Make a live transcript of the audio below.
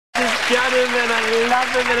got him and I love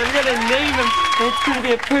him and I'm gonna name him. And it's gonna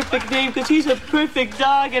be a perfect name because he's a perfect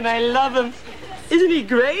dog and I love him. Isn't he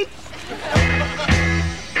great?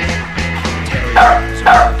 Terriers are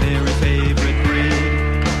my very favorite breed.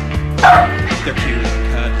 They're cute,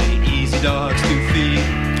 cuddly, easy dogs to feed.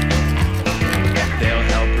 They'll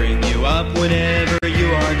help bring you up whenever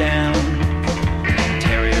you are down.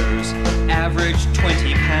 Terriers average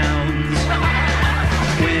 20 pounds.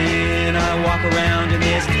 When I walk around in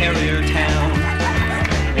this terrier town,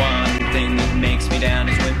 one thing that makes me down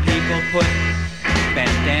is when people put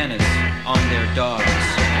bandanas on their dogs.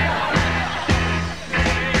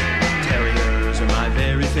 Terriers are my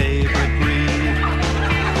very favorite breed.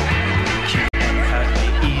 Cute, cuddly,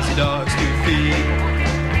 easy dogs to feed.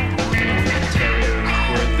 Terriers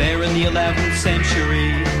were there in the 11th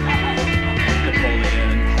century.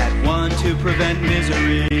 Napoleon had one to prevent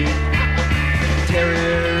misery.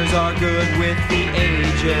 Terriers are good with the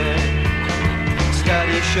aged.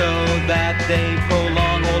 Studies show that they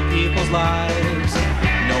prolong old people's lives.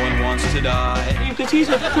 No one wants to die Because he's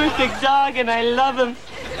a perfect dog and I love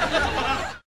him.